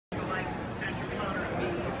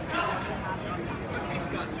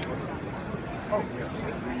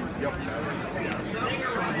Yep.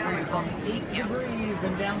 It's on 8 degrees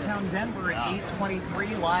in downtown Denver at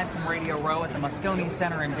 8:23, live from Radio Row at the Moscone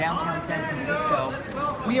Center in downtown San Francisco.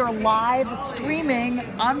 We are live streaming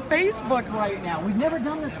on Facebook right now. We've never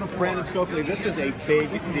done this before. Brandon Stokley, this is a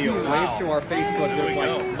big deal. Wave to our Facebook. There's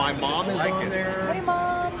like, my mom is on there. Hey,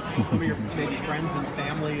 Mom. Some of your maybe friends and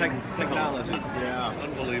family. Technology. Yeah.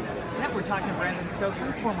 Unbelievable. Yeah, we're talking to Brandon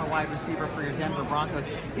Stokley, former wide receiver for your Denver Broncos.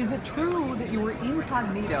 Is it true that you were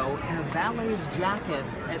incognito in a valet's jacket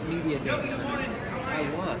at Media Day? I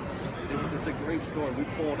was. It's a great story. We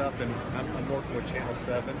pulled up, and I'm working with Channel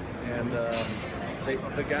 7, and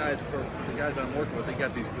the guys I'm working with, they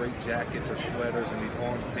got these great jackets or sweaters and these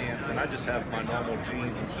orange pants, and I just have my normal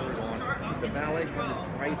jeans and shirt on. The valet had this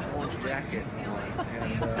bright orange jacket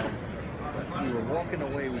on, and we were walking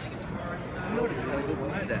away. We said, "We ought to try to go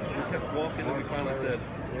buy that." We kept walking, and we finally said,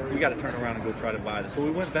 "We got to turn around and go try to buy this." So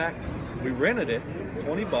we went back. We rented it,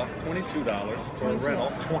 $22 for a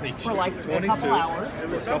rental. 22. For like a couple hours.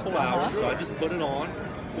 For a couple hours. So I just put it on.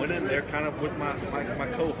 Went in there kind of with my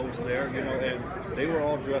co-host there, you know, and they were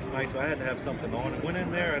all dressed nice, so I had to have something on. And went in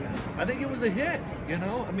there, and I think it was a hit, you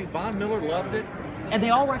know. I mean, Von Miller loved it. And they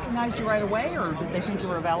all recognized you right away, or did they think you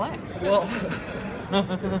were a valet? Well,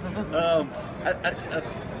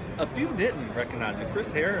 a few didn't recognize me.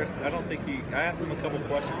 Chris Harris, I don't think I asked him a couple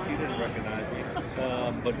questions, he didn't recognize me.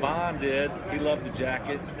 But Von did. He loved the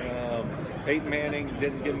jacket. Peyton Manning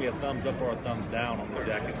didn't give me a thumbs up or a thumbs down on the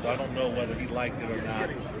jacket, so I don't know whether he liked it or not.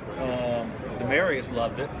 Demarius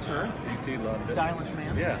loved it. Sure. DT loved it. Stylish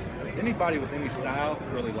man. Yeah. Anybody with any style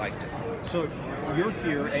really liked it. So you're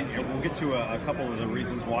here, and we'll get to a couple of the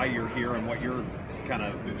reasons why you're here and what you're kind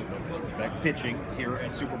of pitching here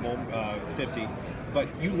at Super Bowl 50. But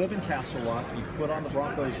you live in Castle Rock. You put on the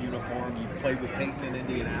Broncos uniform. You played with Peyton in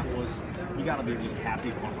Indianapolis. You got to be just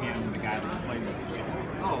happy for him and the guy that you played with.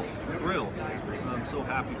 Oh, thrilled. I'm so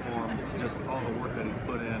happy for him. Just all the work that he's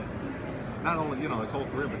put in. Not only, you know, his whole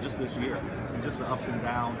career, but just this year. And just the ups and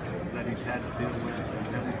downs that he's had to deal with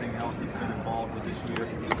and everything else that's been involved with this year.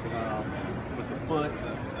 With the foot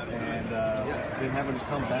and then having to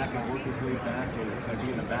come back and work his way back and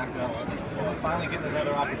being a backup. And finally getting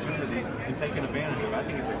another opportunity and taking advantage of it. I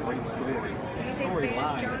think it's a great story.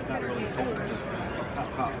 Storyline that's not really told. Just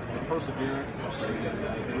how perseverance.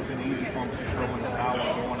 It was an easy for him to throw in the towel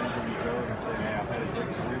and go on into reserve and say, "Hey, I've had a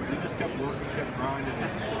great career." He just kept working, kept grinding,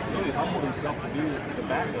 and really humbled himself to do the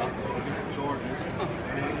backup against the Chargers.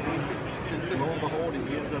 And lo and behold,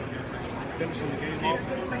 he ends up finishing the game off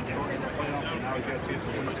and starting the playoffs, and now he's got a chance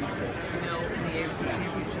to win the Super Bowl. You know, in the AFC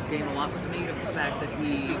Championship game, a lot was made of the fact that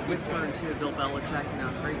he whispered to Bill Belichick, you know,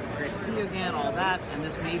 great to see you again, all that, and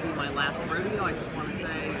this may be my last rodeo. I just want to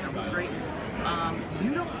say that was great.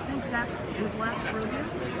 You don't think that's his last rodeo?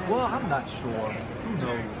 Well, I'm not sure. Who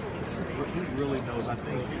knows? Who really knows? I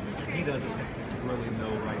think he doesn't really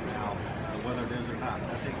know right now whether it is or not.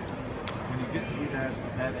 I think when you get to be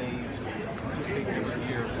that age, just take every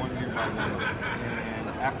year, 1 year by one. And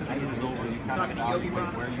after the year is over, you kind of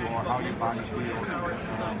evaluate where you are, how your body feels, how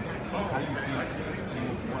you feel in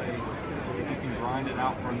this play. If you can grind it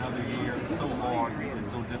out for another year, it's so hard,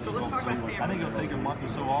 it's so difficult. So I think it'll take a month or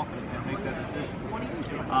so off and make that decision.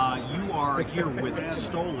 You are here with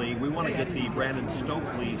Stokley. We want to get the Brandon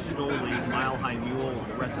Stokley Mile High Mule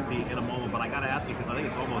recipe in a moment, but I got to ask you because I think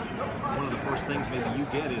it's almost one of the first things maybe you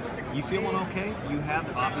get is, you feeling okay? You had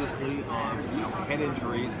obviously head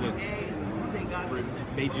injuries that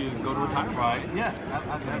made you go to retirement. Right. Yeah,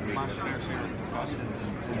 I've had my fair share of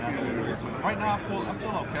concussions. Right now, I feel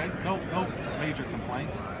okay. No major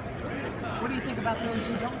complaints. What do you think about those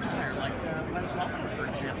who don't retire, like Wes Welker, for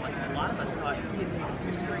example? Like, a lot of us thought he had taken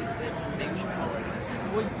some serious hits and maybe should call it quits.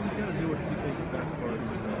 Well, you gotta do what you think is best for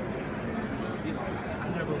yourself. You know, I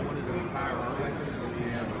never wanted to retire early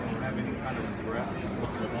and have any kind of regrets and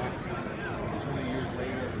look back 20 years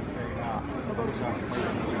later and say, I wish I was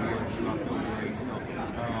playing some years and I feel great. So,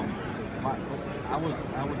 I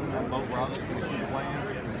was in that boat where I was just going to keep playing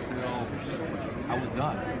until I was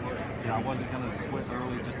done. You know, I wasn't going to quit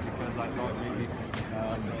early just because I thought maybe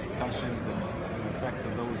concussions and the effects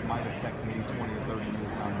of those might affect me 20 or 30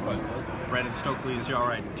 years down the road. Brandon Stokley, all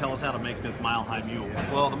right. Tell us how to make this Mile High Mule.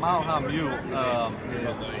 Well, the Mile High Mule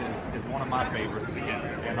is one of my favorites,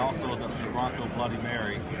 and also the Bronco Bloody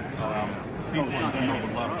Mary. People in Denver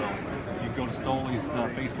would love those. You can go to Stokley's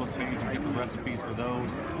Facebook page and get the recipes for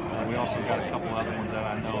those. We also got a couple other ones that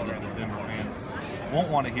I know that the Denver fans won't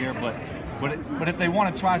want to hear, but if they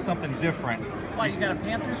want to try something different. Why, you got a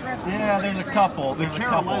Panthers recipe? Yeah, there's a couple. The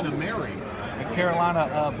Carolina Mary. The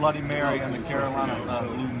Carolina Bloody Mary and the Carolina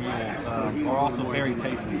Blue Mule are also very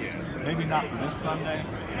tasty. Maybe not for this Sunday,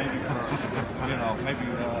 maybe for maybe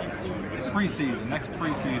preseason, next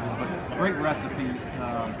preseason. But great recipes,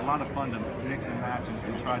 a lot of fun to mix and match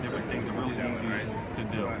and try different things. Are really easy to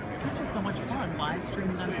do. This was so much fun, live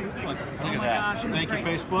streaming on Facebook. Oh my that. gosh, it was Thank you,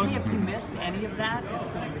 great. Facebook. Hey, if you missed any of that, it's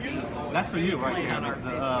going to be That's for you right playing here. on our The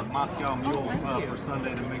Facebook. Moscow Mule thank you. for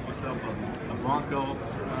Sunday to make yourself a Bronco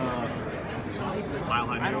Mile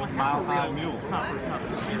High I Mule. don't have Mile a High real Mule. copper cup,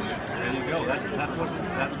 so There you go. That's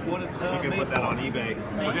what it's You can made put that for. on eBay.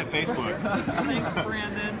 Forget Facebook. thanks,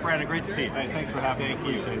 Brandon. Brandon, great to see you. Hey, thanks for having me. Thank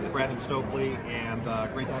you. Appreciate it. Brandon Stokley, and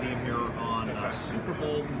great to see him here on Super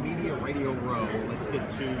Bowl Media Radio Row. Let's get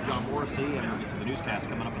to John Morrissey, and we'll get to the newscast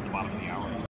coming up at the bottom of the hour.